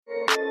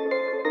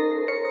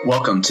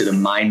Welcome to the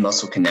Mind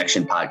Muscle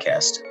Connection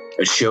podcast,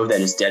 a show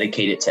that is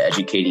dedicated to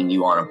educating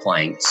you on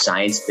applying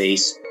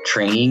science-based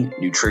training,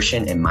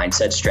 nutrition, and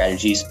mindset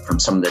strategies from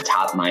some of the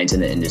top minds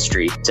in the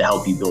industry to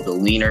help you build a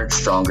leaner,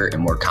 stronger,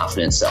 and more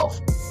confident self.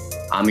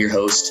 I'm your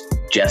host,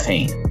 Jeff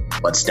Hain.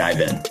 Let's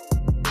dive in.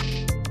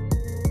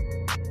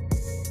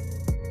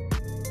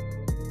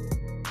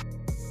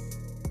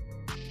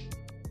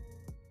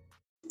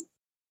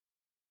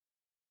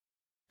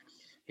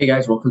 Hey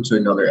guys, welcome to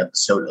another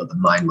episode of the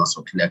Mind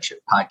Muscle Connection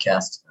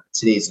podcast.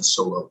 Today is a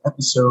solo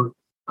episode.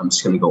 I'm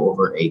just going to go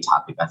over a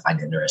topic I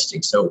find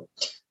interesting. So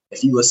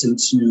if you listened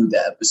to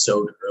the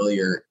episode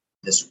earlier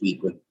this week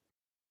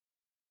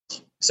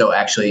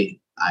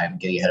I'm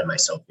getting ahead of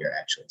myself here,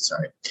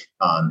 sorry.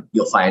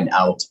 You'll find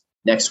out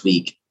next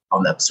week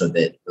on the episode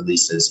that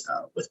releases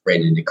with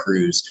Brandon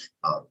DeCruz,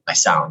 my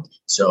sound.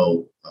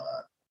 So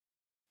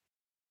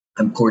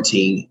I'm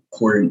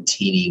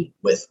quarantining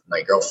with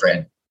my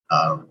girlfriend.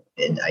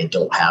 And I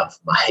don't have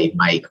my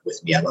mic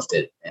with me. I left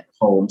it at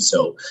home.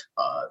 So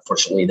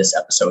fortunately, this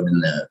episode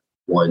and the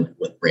one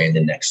with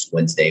Brandon next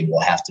Wednesday will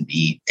have to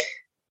be,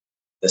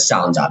 the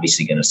sound's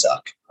obviously going to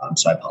suck.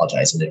 So I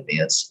apologize in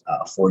advance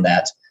for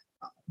that.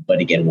 But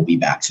again, we'll be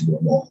back to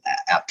normal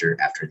after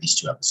these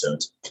two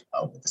episodes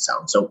with the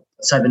sound. So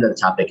let's dive into the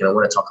topic. And I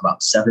want to talk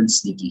about 7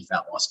 sneaky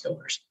fat loss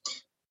killers.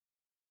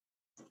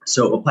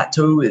 So a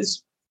plateau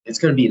it's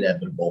going to be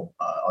inevitable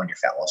on your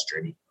fat loss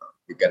journey.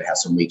 You're going to have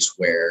some weeks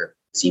where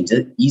it seems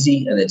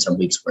easy, and then some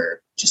weeks where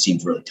it just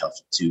seems really tough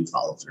to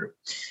follow through.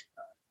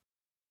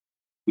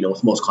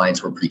 With most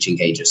clients, we're preaching,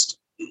 hey, just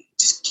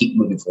keep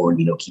moving forward,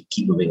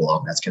 keep moving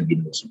along. That's going to be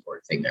the most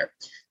important thing there.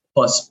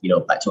 Plus,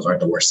 plateaus aren't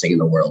the worst thing in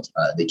the world.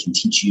 They can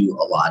teach you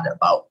a lot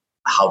about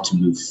how to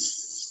move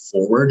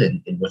forward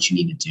and what you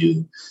need to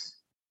do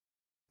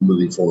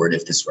moving forward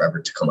if this were ever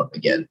to come up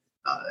again.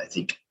 I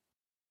think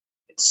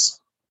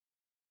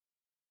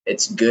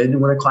it's good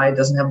when a client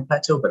doesn't have a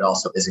plateau, but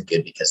also isn't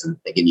good because,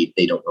 again, you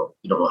don't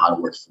know how to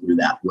work through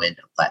that when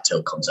a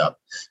plateau comes up.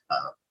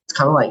 It's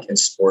kind of like in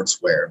sports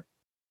where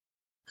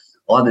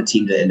a lot of the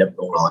teams that end up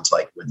going on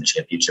to win the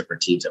championship are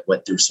teams that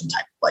went through some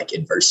type of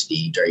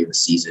adversity during the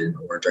season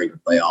or during the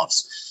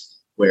playoffs,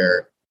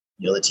 where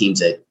the teams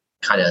that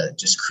kind of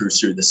just cruise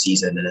through the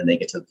season and then they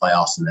get to the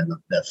playoffs, and then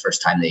the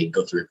first time they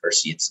go through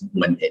adversity, it's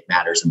when it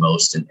matters the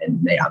most, and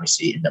they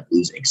obviously end up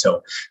losing.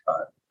 So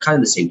kind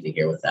of the same thing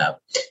here with that.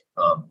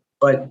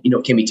 But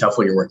it can be tough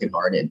when you're working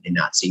hard and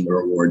not seeing the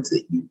rewards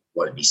that you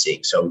want to be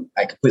seeing. So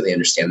I completely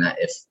understand that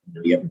if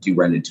you ever do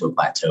run into a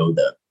plateau,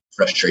 the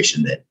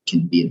frustration that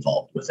can be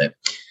involved with it.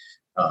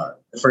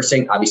 The first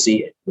thing,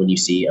 obviously, when you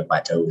see a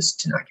plateau is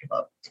to not give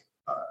up.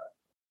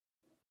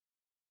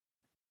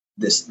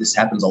 This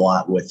happens a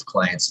lot with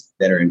clients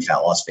that are in fat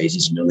loss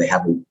phases. They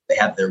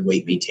have their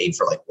weight maintained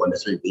for 1 to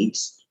 3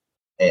 weeks,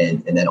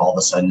 and then all of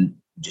a sudden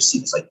you just see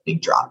this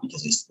big drop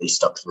because they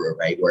stuck through it,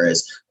 right?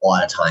 Whereas a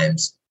lot of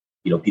times,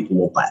 people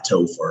will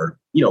plateau for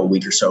a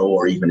week or so,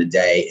 or even a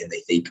day, and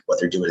they think what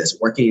they're doing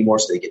isn't working anymore,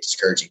 so they get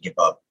discouraged and give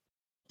up.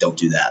 Don't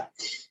do that.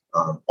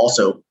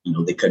 Also,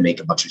 they could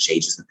make a bunch of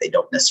changes that they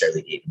don't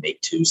necessarily need to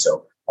make too.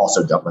 So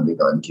also jumping the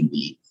gun can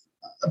be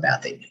a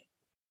bad thing.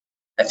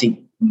 I think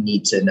you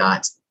need to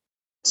not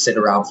sit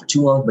around for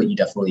too long, but you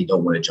definitely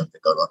don't want to jump the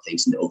gun on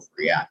things and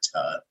overreact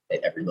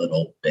at every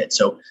little bit.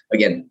 So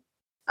again,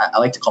 I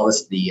like to call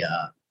this the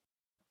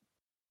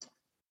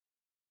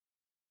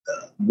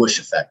whoosh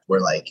effect,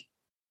 where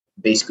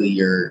basically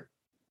you're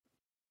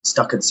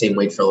stuck at the same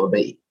weight for a little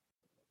bit,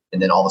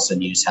 and then all of a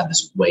sudden you just have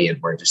this weigh-in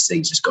where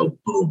things just go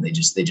boom. They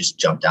just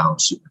jump down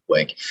super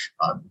quick.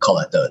 Call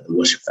that the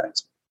whoosh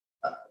effect.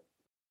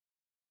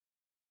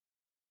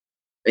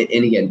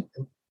 And again,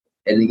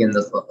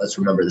 let's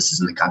remember this is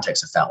in the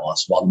context of fat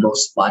loss. While the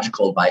most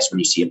logical advice when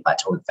you see a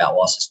plateau in fat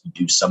loss is to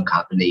do some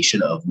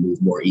combination of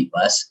move more, eat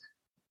less,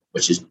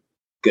 which is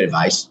good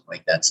advice.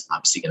 That's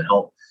obviously going to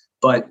help.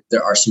 But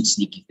there are some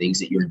sneaky things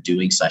that you're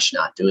doing /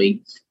 not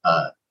doing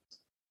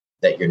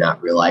that you're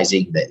not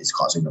realizing that is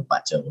causing the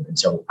plateau. And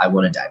so I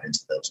want to dive into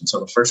those. And so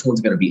the first one's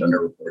going to be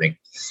underreporting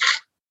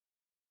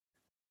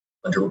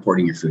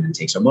your food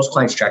intake. So most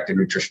clients track their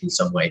nutrition in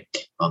some way.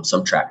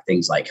 Some track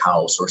things like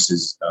how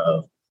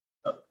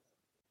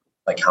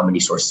many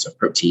sources of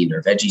protein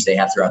or veggies they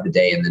have throughout the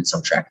day. And then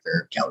some track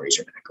their calories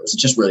or macros. It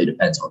just really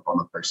depends on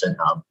the person.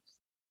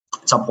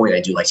 At some point,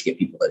 I do like to get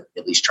people to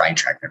at least try and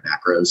track their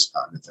macros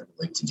if they're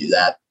willing to do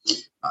that.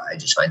 I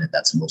just find that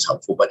that's the most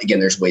helpful. But again,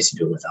 there's ways to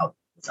do it without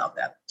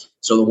that.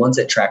 So the ones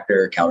that track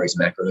their calories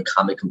and macro, the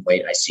common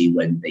complaint I see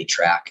when they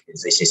track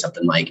is they say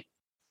something like,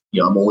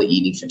 I'm only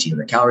eating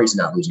 1,500 calories and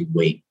not losing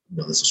weight.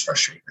 This is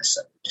frustrating. That's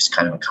just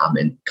kind of a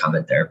common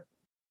comment there.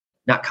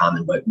 Not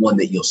common, but one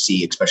that you'll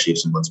see, especially if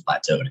someone's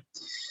plateaued.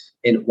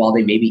 And while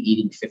they may be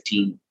eating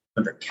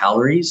 1,500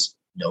 calories,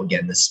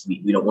 again,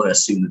 we don't want to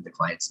assume that the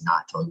client's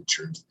not telling the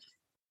truth.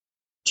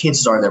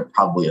 Chances are they're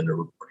probably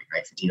underreporting,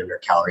 right?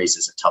 1,500 calories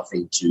is a tough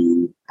thing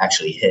to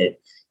actually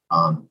hit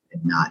and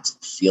not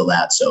feel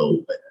that.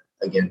 So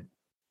again,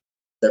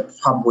 they're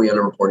probably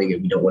underreporting,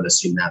 and we don't want to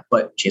assume that,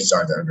 but chances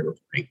are they're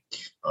underreporting.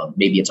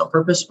 Maybe it's on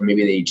purpose, or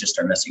maybe they just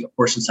are messing up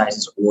portion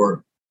sizes,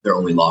 or they're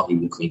only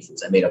logging the clean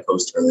foods. I made a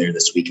post earlier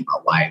this week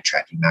about why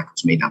tracking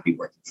macros may not be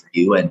working for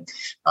you, and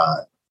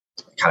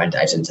kind of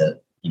dives into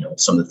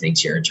some of the things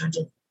here in terms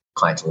of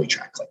clients only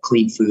track like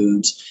clean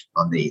foods.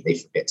 They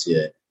forget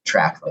to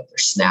track like their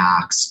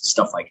snacks,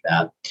 stuff like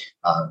that.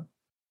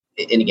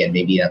 And again,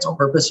 maybe that's on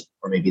purpose,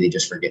 or maybe they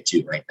just forget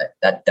to. Right,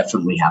 that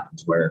definitely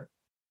happens where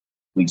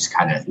we just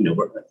kind of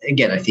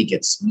again, I think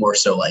it's more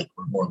so like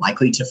we're more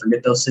likely to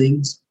forget those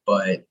things,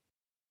 but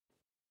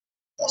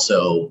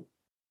also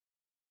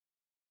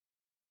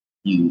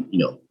you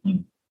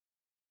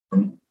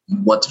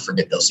want to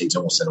forget those things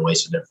almost in a way,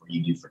 so therefore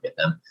you do forget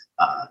them.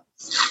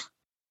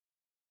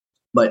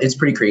 But it's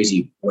pretty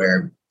crazy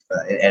where,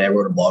 and I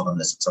wrote a blog on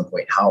this at some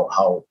point,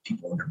 how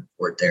people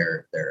underreport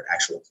their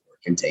actual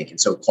caloric intake. And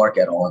so Clark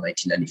et al. In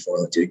 1994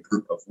 looked at a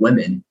group of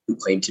women who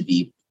claimed to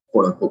be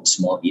quote unquote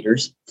small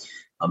eaters.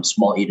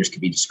 Small eaters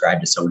can be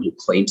described as someone who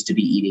claims to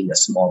be eating a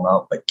small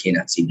amount but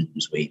cannot seem to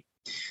lose weight.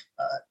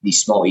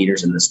 These small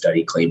eaters in the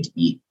study claimed to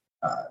eat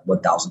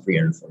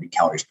 1,340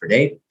 calories per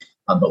day.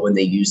 But when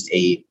they used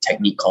a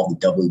technique called the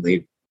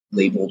doubly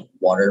labeled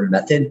water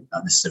method,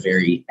 this is a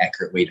very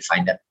accurate way to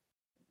find out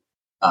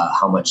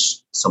how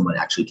much someone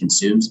actually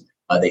consumes.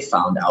 They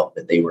found out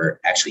that they were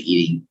actually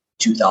eating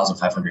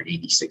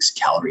 2,586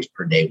 calories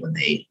per day when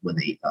they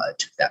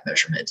took that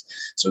measurement.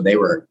 So they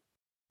were,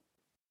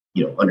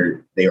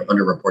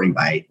 underreporting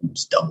by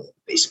almost double,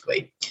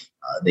 basically.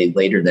 They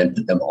later then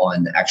put them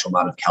on the actual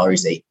amount of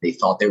calories they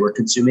thought they were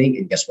consuming,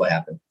 and guess what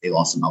happened? They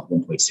lost about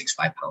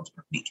 1.65 pounds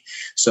per week.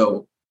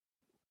 So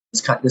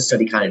this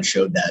study kind of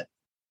showed that,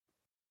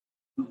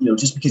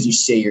 just because you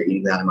say you're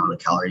eating that amount of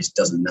calories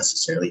doesn't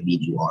necessarily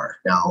mean you are.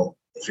 Now,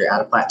 if you're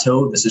at a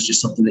plateau, this is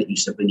just something that you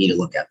simply need to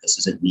look at. This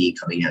isn't me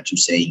coming at you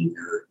saying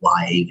you're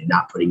lying and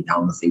not putting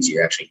down the things that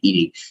you're actually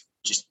eating.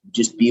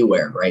 Just be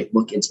aware, right?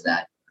 Look into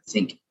that. I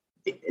think,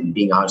 and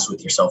being honest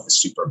with yourself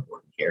is super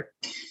important here.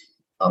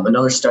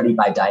 Another study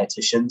by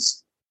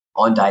dietitians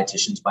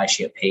by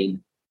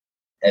Champagne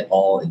et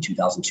al. In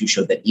 2002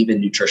 showed that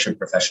even nutrition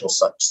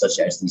professionals such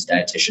as these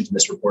dietitians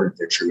misreported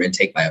their true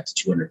intake by up to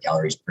 200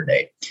 calories per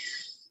day.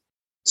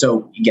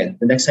 So again,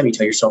 the next time you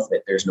tell yourself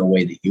that there's no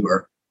way that you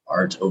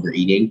aren't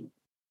overeating,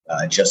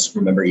 just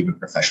remember even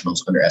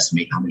professionals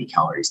underestimate how many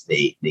calories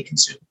they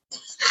consume.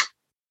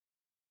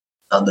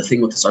 The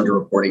thing with this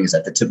underreporting is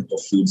that the typical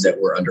foods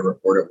that were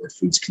underreported were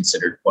foods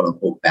considered quote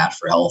unquote bad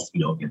for health.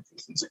 Again,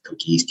 things like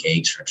cookies,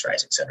 cakes, French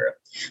fries, etc.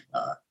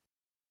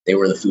 They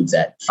were the foods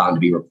that found to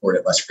be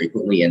reported less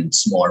frequently and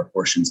smaller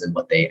portions than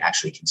what they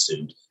actually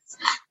consumed.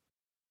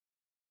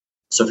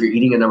 So if you're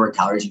eating a number of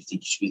calories you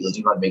think you should be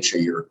losing on, make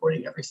sure you're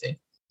reporting everything.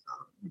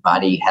 Your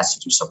body has to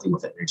do something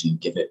with energy you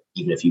give it,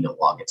 even if you don't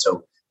log it.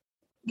 So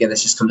again,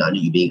 this just comes down to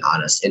you being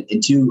honest.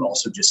 And two,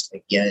 also just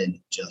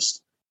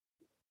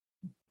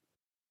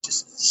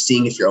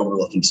seeing if you're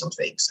overlooking some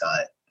things.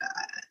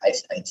 I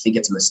think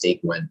it's a mistake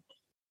when,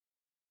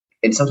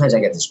 and sometimes I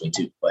get this way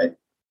too, but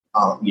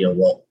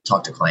we'll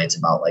talk to clients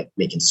about like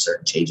making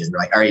certain changes. And we're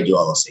like, I already do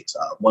all those things.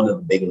 One of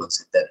the big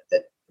ones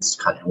that is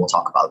kind of, and we'll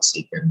talk about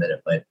sleep here in a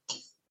minute, but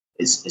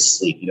is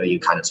sleep. You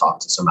kind of talk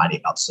to somebody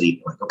about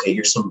sleep. Like, okay,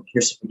 here's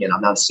again,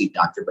 I'm not a sleep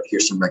doctor, but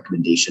here's some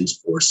recommendations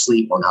for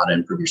sleep on how to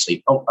improve your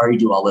sleep. Oh, I already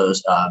do all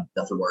those.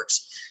 Nothing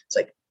works. It's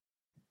like,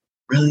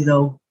 really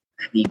though?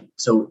 I mean,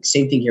 so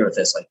same thing here with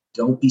this. Like,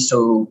 don't be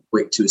so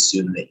quick to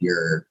assume that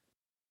you're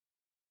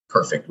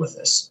perfect with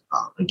this.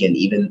 Again,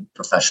 even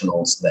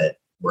professionals that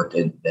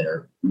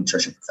are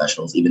nutrition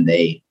professionals, even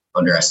they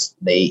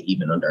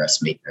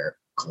underestimate their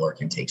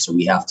caloric intake. So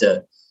we have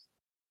to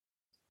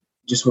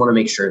just want to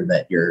make sure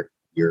that you're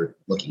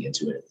looking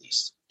into it at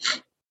least.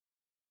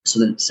 So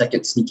the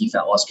second sneaky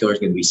fat loss killer is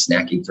going to be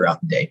snacking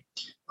throughout the day.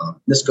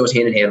 This goes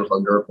hand in hand with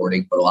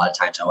underreporting, but a lot of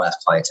times I'll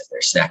ask clients if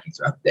they're snacking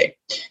throughout the day.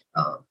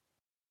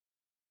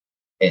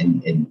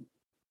 And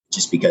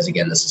just because,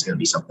 again, this is going to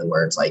be something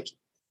where it's like,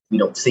 we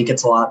don't think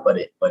it's a lot, but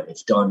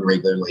if done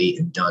regularly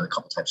and done a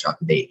couple times throughout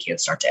the day, it can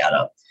start to add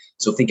up.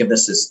 So think of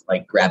this as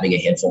like grabbing a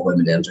handful of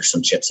M&Ms or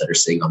some chips that are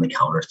sitting on the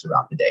counter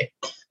throughout the day.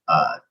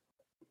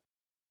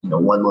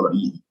 One little,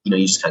 you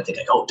just kind of think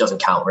like, oh, it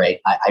doesn't count, right?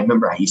 I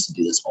remember I used to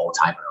do this all the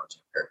time when I was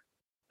younger.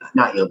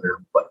 Not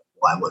younger, but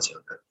I was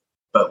younger.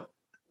 But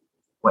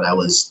when I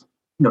was,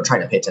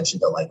 trying to pay attention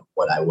to like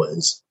what I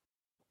was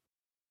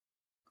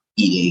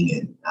eating,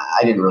 and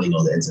I didn't really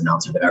know the ins and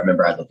outs of it. I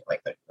remember I looked at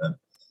like the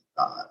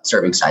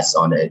serving sizes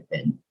on it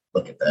and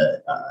look at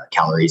the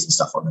calories and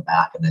stuff on the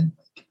back, and then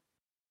like,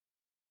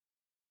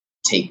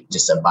 take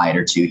just a bite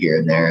or two here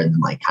and there, and then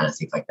like kind of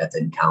think like that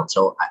didn't count.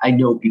 So I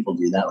know people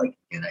do that. Like,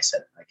 again, I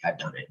said, like I've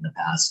done it in the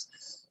past.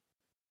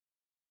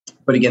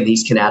 But again,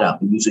 these can add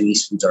up. And usually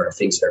these foods are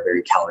things that are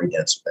very calorie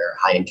dense. They're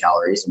high in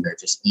calories and they're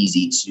just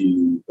easy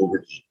to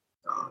overeat.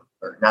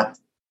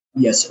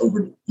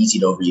 Easy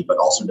to overeat, but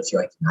also to feel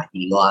like you're not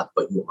eating a lot,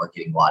 but you are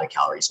getting a lot of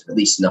calories, and at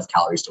least enough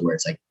calories to where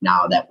it's like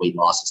now that weight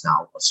loss is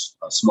now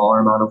a smaller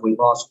amount of weight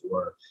loss,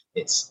 or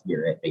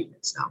you're at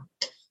maintenance now.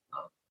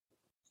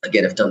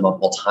 Again, if done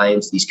multiple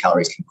times, these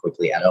calories can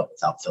quickly add up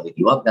without filling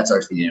you up. That's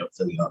our thing, they don't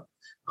fill you up.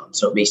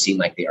 So it may seem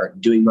like they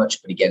aren't doing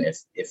much, but again,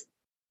 if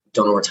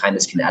done over time,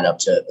 this can add up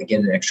to,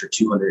 again, an extra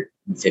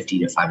 250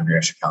 to 500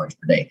 extra calories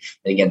per day.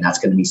 And again, that's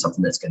going to be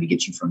something that's going to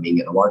get you from being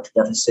in a large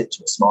deficit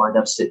to a smaller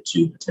deficit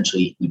to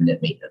potentially even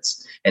at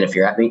maintenance. And if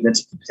you're at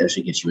maintenance, it can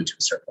potentially get you into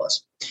a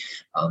surplus,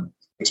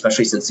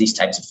 especially since these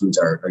types of foods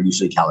are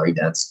usually calorie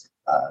dense,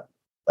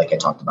 like I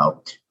talked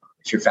about.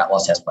 If your fat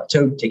loss has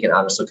plateaued, take an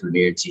honest look in the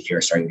mirror and see if you're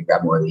starting to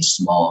grab more of these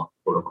small,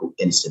 quote unquote,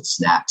 instant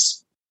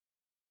snacks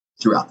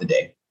throughout the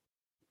day.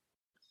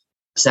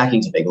 Snacking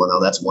is a big one,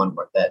 though. That's one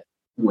part that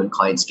when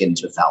clients get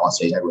into a fat loss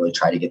phase, I really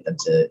try to get them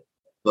to,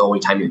 the only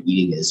time you're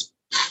eating is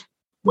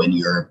when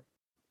you're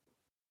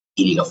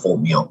eating a full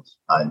meal.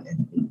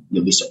 And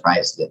you'll be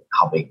surprised at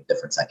how big a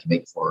difference that can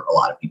make for a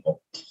lot of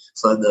people.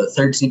 So the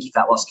third sneaky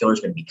fat loss killer is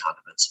going to be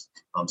condiments.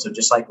 So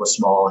just like with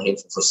small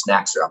handfuls of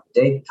snacks throughout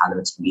the day,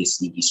 condiments can be a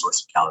sneaky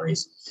source of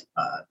calories.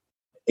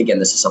 Again,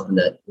 this is something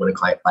that when a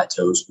client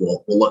plateaus,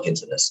 we'll look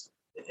into this.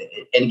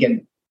 And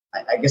again,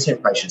 I guess I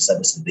probably should have said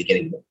this in the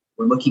beginning.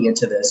 We're looking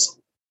into this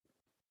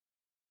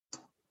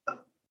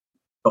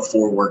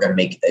before we're going to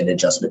make an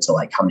adjustment to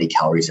like how many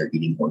calories they're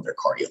eating or their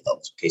cardio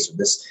levels. Okay, so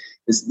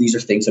these are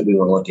things that we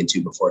want to look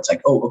into before it's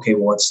like, oh, okay,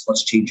 well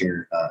let's change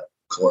your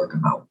caloric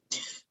amount.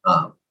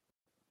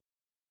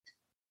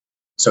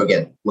 So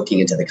again, looking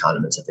into the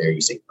condiments that they're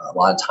using. A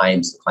lot of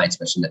times the clients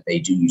mention that they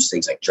do use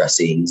things like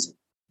dressings,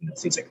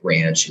 things like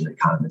ranch and the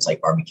condiments like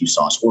barbecue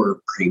sauce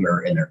or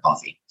creamer in their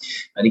coffee.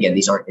 And again,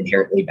 these aren't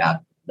inherently bad.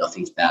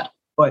 Nothing's bad.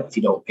 But if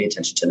you don't pay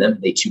attention to them,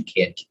 they too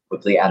can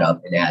quickly add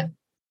up and add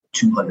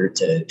 200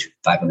 to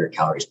 500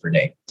 calories per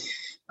day.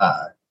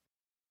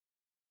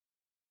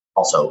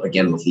 Also,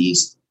 again, with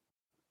these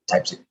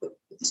types of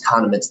these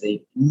condiments,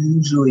 they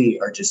usually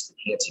are just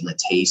enhancing the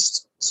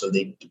taste. So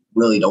they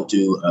really don't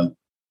do a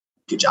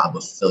good job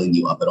of filling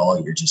you up at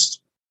all. You're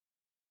just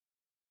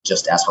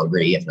as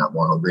hungry, if not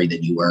more hungry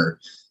than you were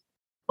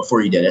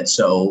before you did it.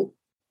 So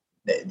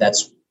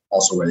that's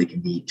also where they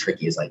can be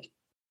tricky, is like,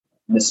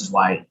 this is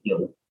why,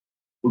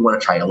 we want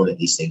to try to limit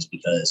these things,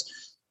 because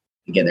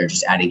again, they're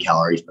just adding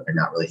calories, but they're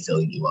not really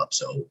filling you up.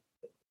 So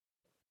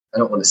I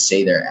don't want to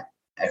say they're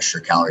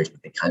extra calories,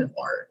 but they kind of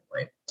are,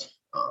 right?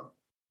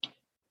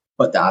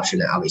 But the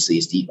option obviously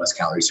is to eat less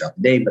calories throughout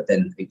the day, but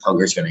then the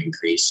hunger is going to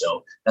increase.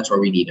 So that's where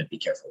we need to be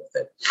careful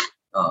with it.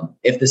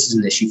 If this is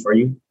an issue for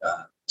you,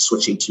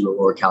 switching to a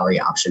lower calorie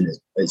option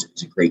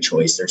is a great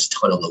choice. There's a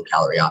ton of low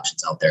calorie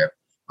options out there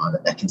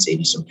that can save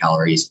you some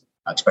calories,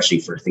 especially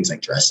for things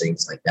like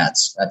dressings. Like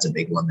that's a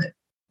big one that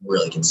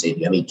really can save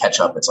you. I mean,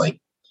 ketchup, it's like,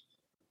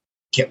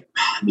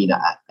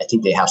 I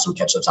think they have some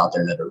ketchups out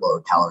there that are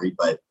lower calorie,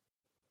 but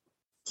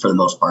for the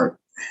most part,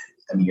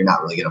 you're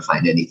not really going to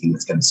find anything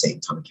that's going to save a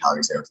ton of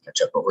calories there with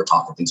ketchup. But we're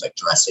talking things like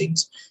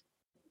dressings.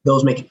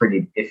 Those make it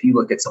pretty. If you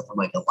look at something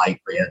like a light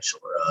ranch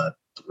or a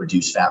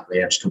reduced fat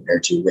ranch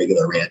compared to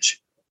regular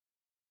ranch,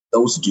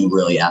 those do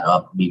really add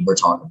up. We're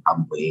talking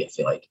probably, I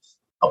feel like,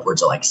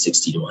 upwards of like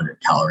 60 to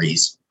 100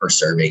 calories per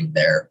serving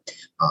there.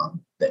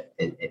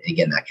 And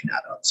again, that can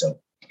add up. So,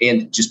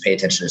 and just pay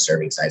attention to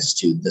serving sizes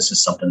too. This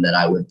is something that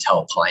I would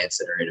tell clients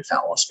that are in a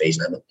fat loss phase,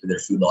 and I look through their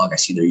food log, I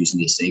see they're using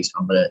these things.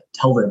 I'm going to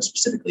tell them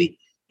specifically,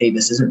 hey,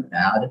 this isn't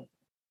bad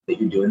that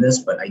you're doing this,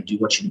 but I do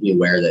want you to be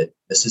aware that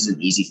this is an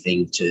easy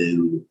thing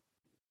to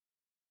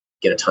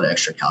get a ton of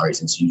extra calories.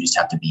 And so you just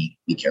have to be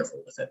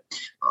careful with it.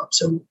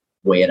 So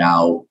weigh it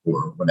out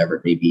or whatever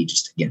it may be.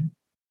 Just again,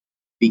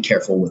 be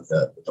careful with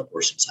the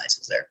portion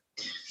sizes there.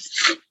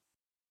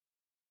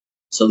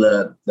 So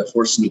the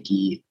fourth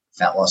sneaky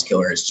fat loss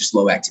killer is just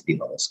low activity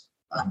levels.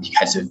 You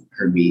guys have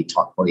heard me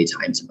talk plenty of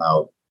times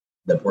about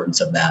the importance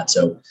of that.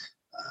 So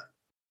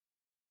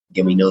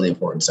again, we know the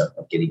importance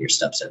of getting your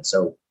steps in.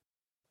 So,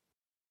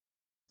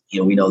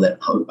 we know that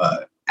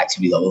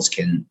activity levels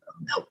can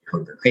help your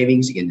hunger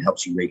cravings. Again, it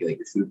helps you regulate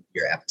your food,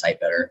 your appetite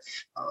better.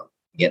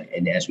 Again,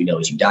 and as we know,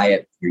 as you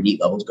diet, your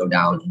NEAT levels go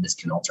down, and this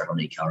can alter how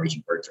many calories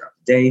you burn throughout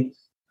the day.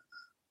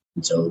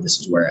 And so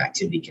this is where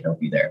activity can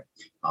help you there.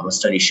 A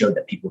study showed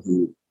that people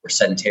who were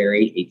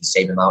sedentary ate the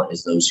same amount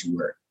as those who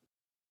were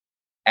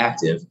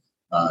active.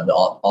 The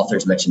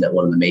authors mentioned that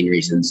one of the main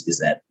reasons is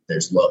that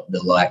the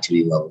low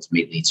activity levels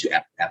may lead to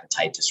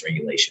appetite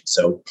dysregulation.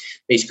 So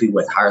basically,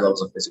 with higher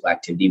levels of physical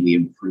activity, we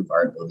improve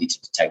our ability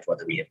to detect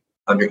whether we have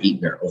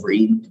undereaten or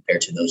overeaten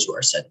compared to those who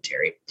are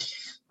sedentary.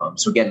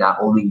 So again, not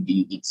only do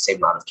you eat the same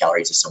amount of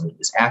calories as someone who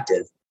is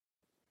active,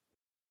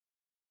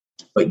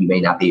 but you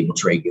may not be able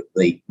to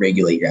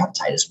regulate your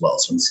appetite as well.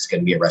 So this is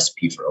going to be a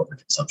recipe for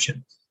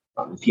overconsumption.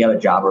 If you have a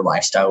job or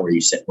lifestyle where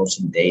you sit most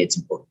of the day, it's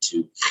important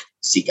to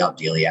seek out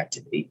daily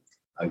activity.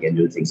 Again,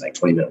 doing things like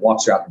 20-minute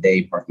walks throughout the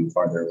day, parking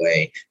farther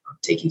away,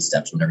 taking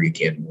steps whenever you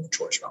can, move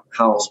chores around the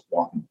house,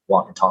 walk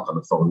and talk on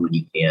the phone when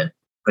you can,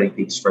 putting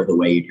things further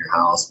away in your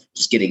house,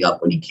 just getting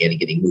up when you can and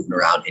getting moving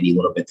around any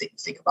little bit that you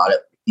think about it.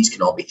 These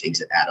can all be things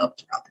that add up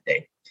throughout the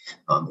day.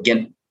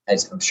 Again,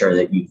 as I'm sure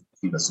that you've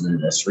listened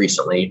to this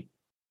recently,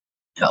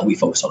 we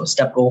focus on a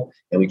step goal,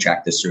 and we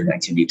track this through an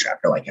activity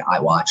tracker like an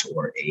iWatch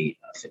or a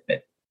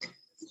Fitbit.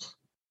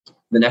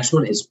 The next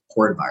one is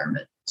poor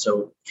environment.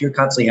 So if you're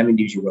constantly having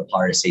to use your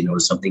willpower to say no to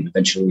something,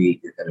 eventually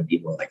you're going to be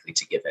more likely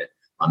to give it,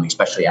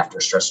 especially after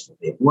a stressful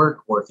day of work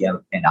or if you have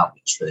a planned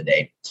outage for the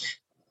day.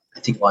 I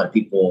think a lot of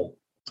people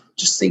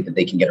just think that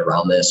they can get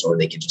around this or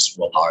they can just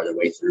willpower their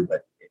way through.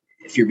 But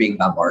if you're being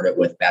bombarded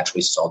with bad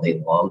choices all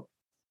day long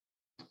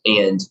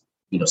and,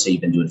 say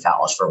you've been doing fat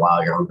loss for a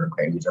while, your hunger and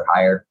cravings are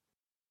higher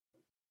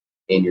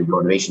and your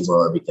motivation's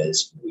lower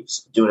because you've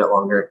been doing it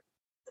longer,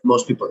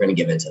 most people are going to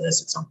give into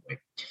this at some point.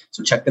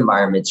 So check the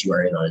environments you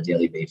are in on a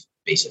daily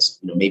basis.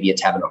 Maybe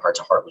it's having a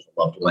heart-to-heart with a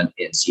loved one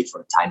and see if for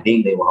the time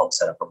being, they will help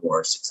set up a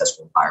more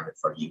successful environment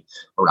for you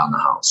around the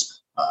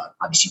house.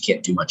 Obviously, you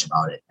can't do much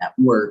about it at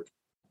work,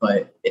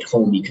 but at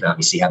home, you can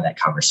obviously have that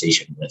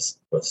conversation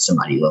with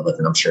somebody you live with.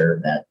 And I'm sure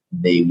that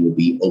they will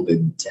be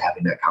open to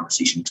having that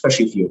conversation,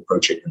 especially if you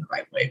approach it in the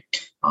right way.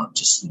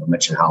 Just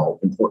mention how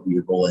important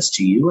your goal is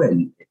to you,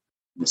 and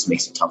this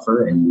makes it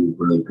tougher. And we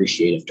really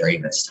appreciate if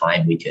during this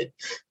time we could,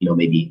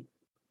 maybe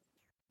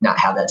not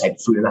have that type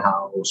of food in the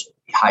house, or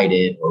hide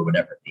it, or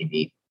whatever it may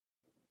be.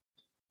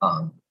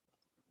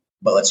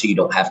 But let's say you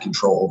don't have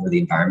control over the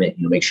environment,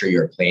 make sure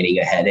you're planning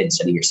ahead and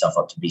setting yourself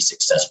up to be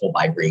successful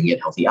by bringing in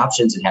healthy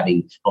options and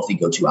having healthy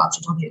go-to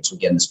options on hand. So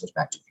again, this goes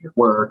back to your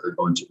work or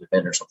going to an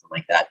event or something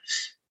like that.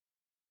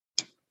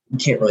 You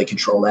can't really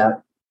control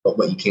that, but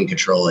what you can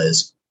control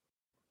is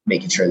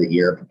making sure that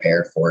you're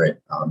prepared for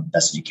it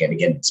best as you can.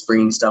 Again, it's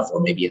bringing stuff,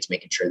 or maybe it's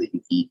making sure that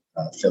you eat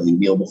a filling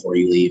meal before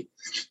you leave.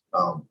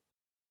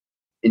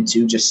 And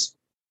two, just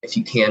if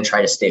you can,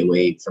 try to stay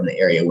away from the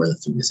area where the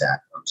food is at.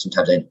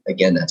 Sometimes,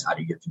 again, that's out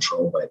of your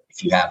control, but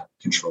if you have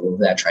control over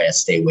that, try to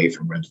stay away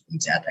from where the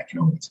food's at. That can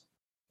always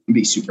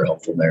be super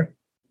helpful there.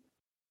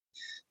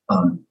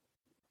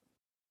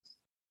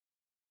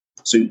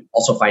 So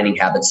also finding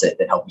habits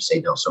that help you say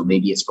no. So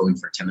maybe it's going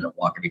for a 10-minute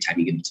walk every time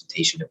you get a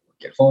temptation to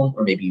work at home,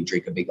 or maybe you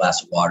drink a big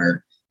glass of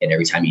water, and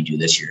every time you do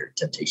this, your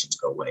temptations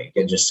go away.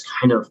 Again, just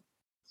kind of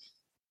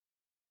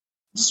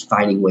just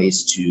finding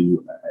ways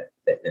to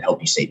that help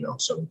you say no.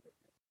 So,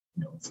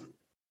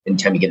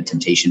 anytime you get a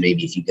temptation,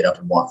 maybe if you get up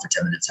and walk for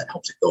 10 minutes, that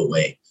helps it go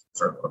away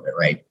for a little bit,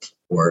 right?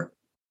 Or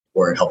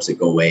it helps it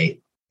go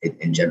away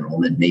in general.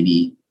 And then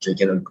maybe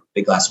drinking a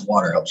big glass of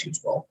water helps you as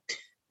well.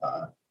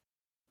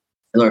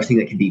 Another thing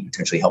that can be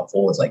potentially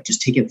helpful is like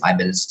just taking 5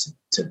 minutes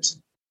to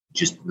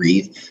just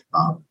breathe.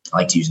 I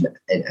like to use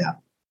an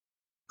app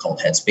called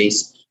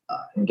Headspace.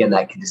 And again,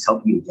 that can just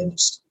help you again,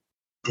 just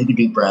take a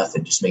deep breath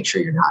and just make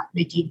sure you're not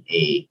making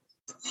a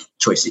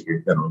choice that you're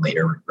going to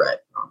later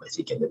regret. I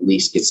think it can at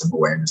least get some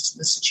awareness to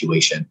the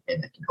situation,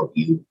 and that can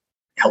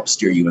help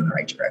steer you in the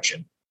right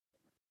direction.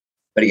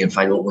 But again,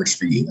 find what works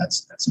for you.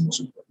 That's the most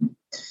important.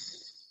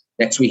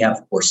 Next, we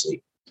have poor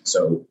sleep.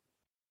 So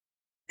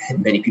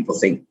many people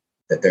think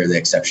that they're the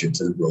exception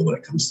to the rule when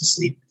it comes to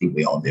sleep. I think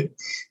we all do.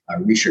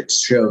 Research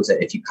shows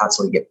that if you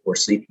constantly get poor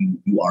sleep,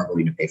 you are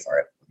going to pay for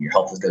it. Your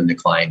health is going to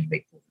decline. You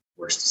make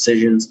worse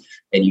decisions,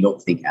 and you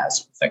don't think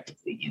as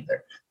effectively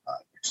either.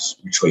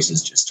 Your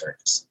choices just are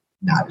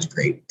not as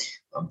great.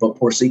 But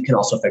poor sleep can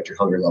also affect your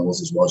hunger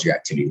levels as well as your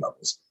activity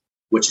levels,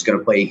 which is going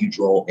to play a huge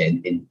role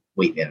in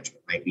weight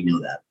management, right? We know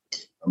that.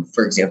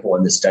 For example,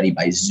 in this study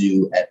by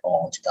Zhu et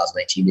al.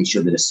 2019, they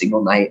showed that a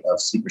single night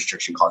of sleep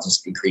restriction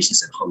causes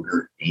increases in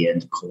hunger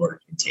and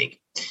caloric intake.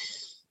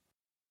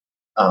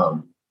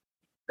 And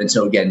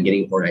so again,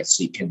 getting a poor night's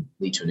sleep can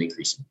lead to an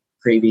increase in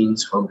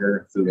cravings,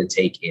 hunger, food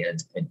intake,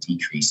 and a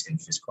decrease in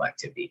physical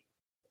activity.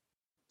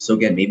 So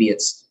again, maybe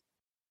it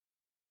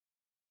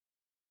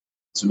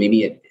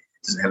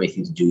doesn't have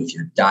anything to do with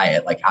your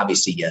diet. Like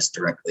obviously, yes,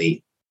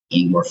 directly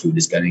eating more food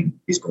is going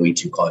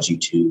to cause you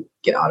to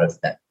get out of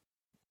that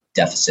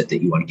deficit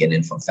that you want to get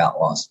in from fat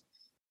loss.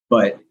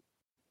 But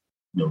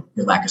your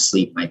lack of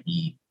sleep might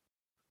be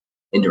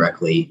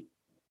indirectly,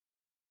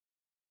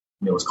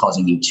 it's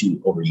causing you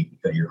to overeat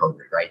because you're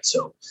hungry, right?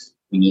 So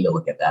we need to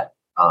look at that.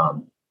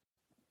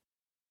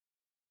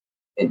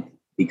 And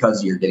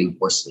because you're getting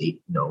poor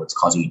sleep, it's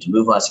causing you to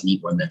move less and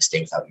eat more the next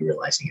day without you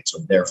realizing it. So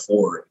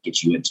therefore, it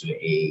gets you into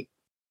a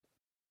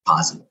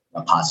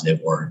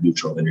positive or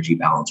neutral energy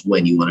balance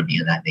when you want to be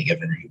in that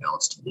negative energy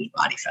balance to lose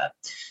body fat.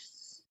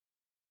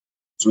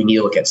 So we need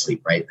to look at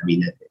sleep, right? I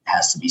mean, it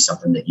has to be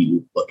something that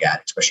you look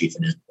at, especially if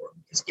it is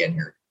important, because again,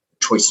 your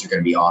choices are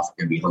going to be off,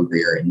 you're going to be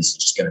hungrier, and this is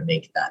just going to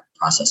make that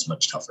process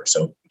much tougher.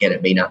 So again,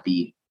 it may not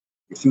be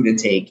your food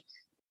intake.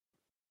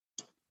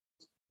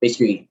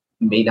 Basically,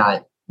 you may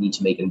not need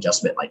to make an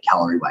adjustment like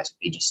calorie wise.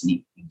 You just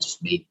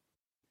may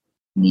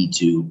need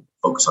to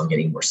focus on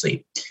getting more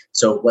sleep.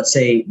 So let's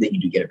say that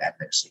you do get a bad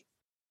night's sleep.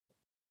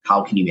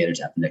 How can you manage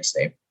that the next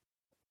day?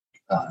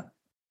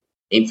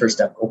 Aim for a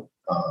step goal.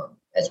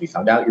 As we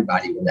found out, your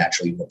body will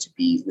naturally want to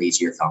be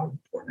lazier following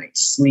a poor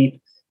night's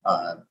sleep.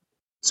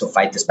 So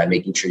fight this by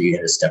making sure you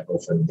hit a step goal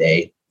for the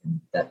day.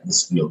 And that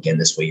this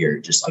way you're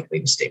just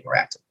likely to stay more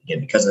active. Again,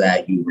 because of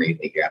that, you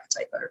regulate your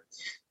appetite better.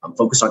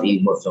 Focus on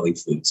eating more filling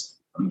foods.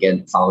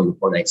 Again, following a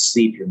poor night's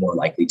sleep, you're more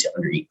likely to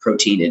undereat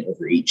protein and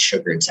overeat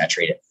sugar and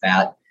saturated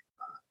fat.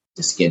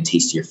 just again,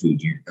 tastier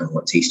food. You're going to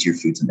want tastier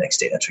foods the next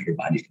day. That's what your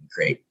body's going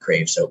to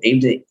crave. So aim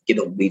to get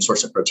a lean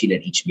source of protein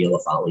at each meal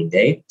the following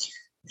day,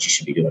 which you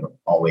should be doing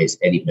always,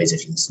 anyways,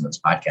 if you listen to this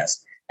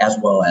podcast, as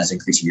well as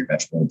increasing your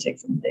vegetable intake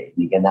from the day.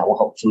 And again, that will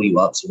help fill you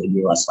up so then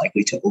you're less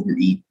likely to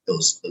overeat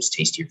those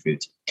tastier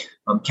foods.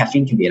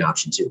 Caffeine can be an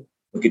option too.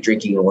 Look at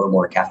drinking a little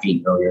more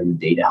caffeine earlier in the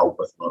day to help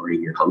with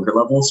lowering your hunger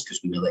levels,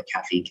 because we know that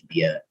caffeine can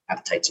be an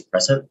appetite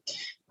suppressant,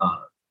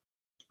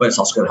 but it's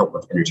also going to help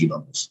with energy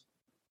levels.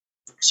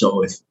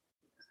 So if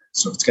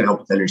it's going to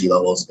help with energy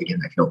levels, again,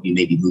 that can help you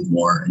maybe move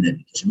more. And then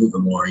because you're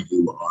moving more,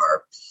 you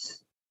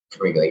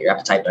can regulate your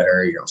appetite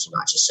better. You're also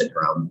not just sitting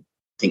around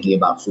thinking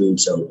about food.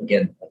 So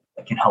again,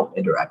 that can help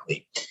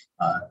indirectly.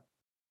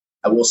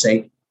 I will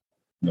say,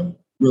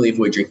 really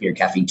avoid drinking your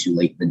caffeine too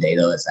late in the day,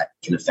 though, as that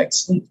can affect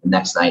sleep the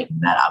next night. And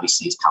that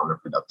obviously is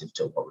counterproductive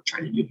to what we're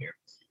trying to do here.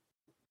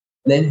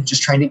 And then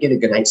just trying to get a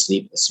good night's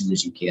sleep as soon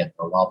as you can.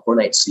 While poor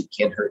night's sleep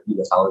can hurt you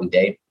the following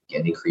day,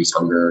 can increase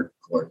hunger,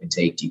 caloric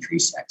intake,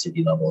 decrease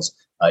activity levels.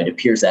 It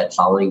appears that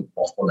following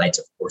multiple nights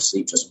of poor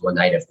sleep, just one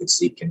night of good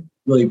sleep can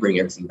really bring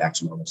everything back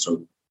to normal.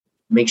 So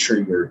make sure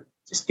you're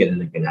just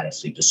getting a good night of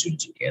sleep as soon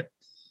as you can.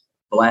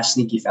 The last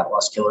sneaky fat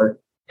loss killer,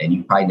 and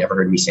you probably never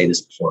heard me say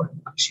this before,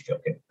 I'm actually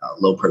joking,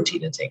 low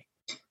protein intake.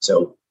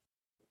 So,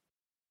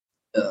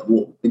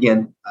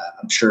 again,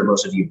 I'm sure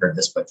most of you have heard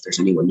this, but if there's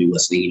anyone new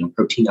listening,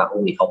 protein not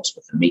only helps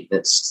with the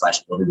maintenance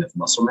 / building of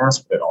muscle mass,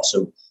 but it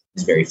also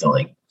is very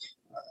filling.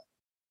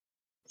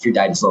 If your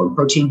diet is low in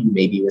protein, you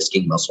may be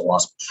risking muscle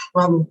loss.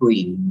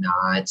 Probably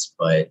not,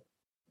 but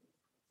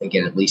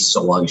again, at least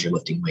so long as you're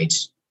lifting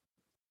weights,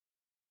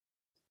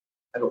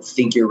 I don't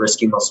think you're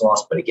risking muscle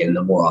loss, but again,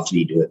 the more often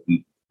you do it,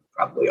 you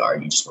probably are.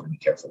 You just want to be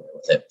careful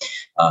with it.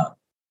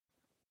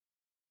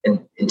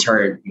 And in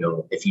turn,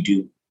 if you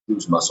do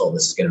lose muscle,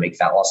 this is going to make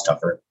fat loss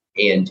tougher,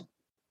 and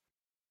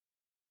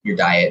your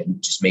diet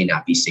just may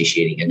not be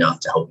satiating enough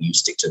to help you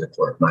stick to the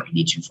caloric amount you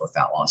need to for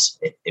fat loss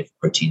if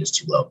protein is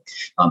too low.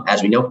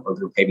 As we know,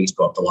 hunger cravings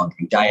go up the longer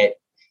you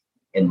diet,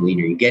 and the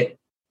leaner you get,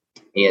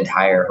 and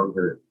higher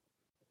hunger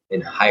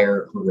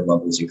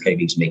levels, your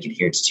cravings make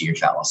adherence to your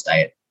fat loss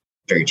diet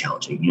very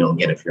challenging.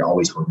 Again, if you're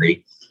always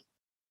hungry,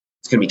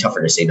 it's going to be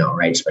tougher to say no,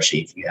 right? Especially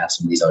if you have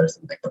some of these other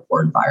things like the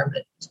poor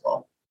environment as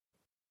well.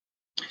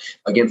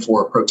 Again,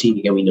 for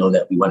protein, we know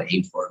that we want to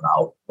aim for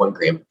about 1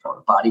 gram per pound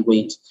of body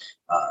weight.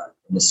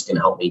 And this is going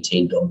to help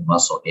maintain building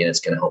muscle, and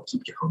it's going to help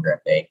keep your hunger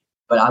at bay.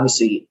 But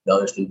obviously, the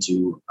other thing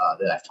too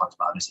that I've talked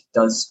about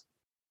is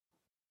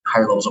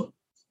higher levels of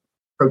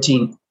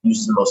protein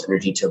uses the most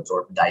energy to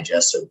absorb and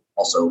digest. So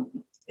also,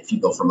 if you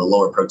go from a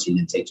lower protein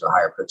intake to a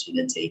higher protein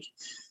intake,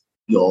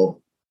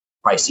 you'll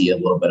probably see a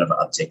little bit of an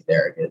uptick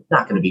there. It's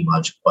not going to be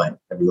much, but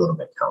every little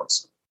bit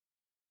counts.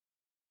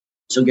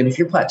 So again, if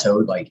you're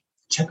plateaued,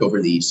 check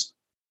over these,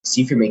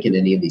 see if you're making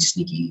any of these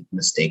sneaky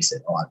mistakes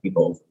that a lot of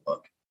people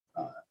overlook.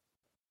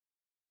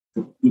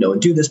 And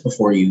do this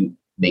before you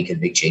make a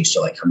big change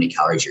to how many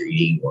calories you're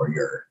eating or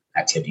your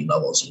activity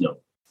levels.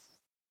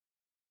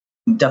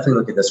 Definitely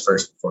look at this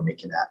first before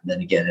making that. And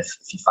then again, if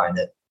you find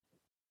that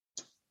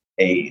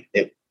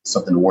if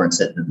something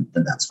warrants it, then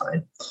that's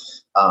fine.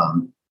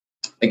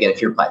 Again,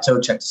 if you're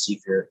plateaued, check to see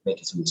if you're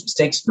making some of these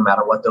mistakes. No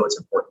matter what, though, it's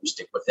important you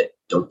stick with it.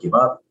 Don't give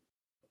up.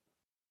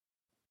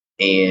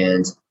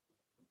 And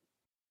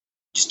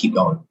just keep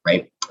going,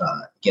 right?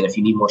 Again, if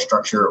you need more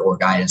structure or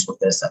guidance with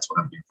this, that's what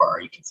I'm here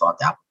for. You can fill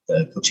out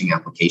the coaching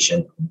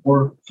application,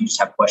 or if you just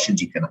have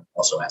questions, you can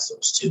also ask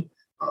those too.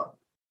 You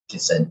can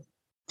send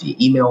via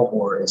email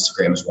or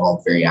Instagram as well.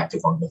 I'm very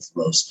active on both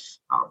of those.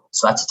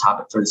 So that's a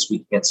topic for this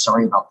week. Again,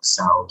 sorry about the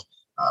sound.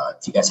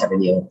 If you guys have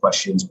any other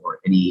questions or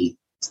any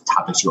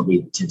topics you want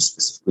me to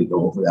specifically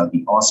go over, that would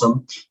be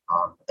awesome.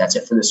 That's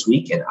it for this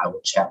week, and I will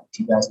chat with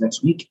you guys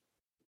next week.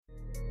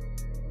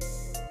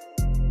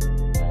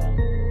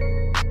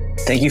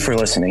 Thank you for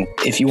listening.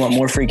 If you want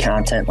more free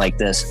content like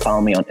this, follow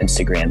me on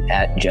Instagram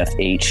at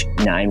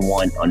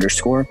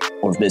JeffH91_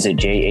 or visit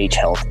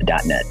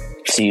jhhealth.net.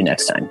 See you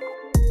next time.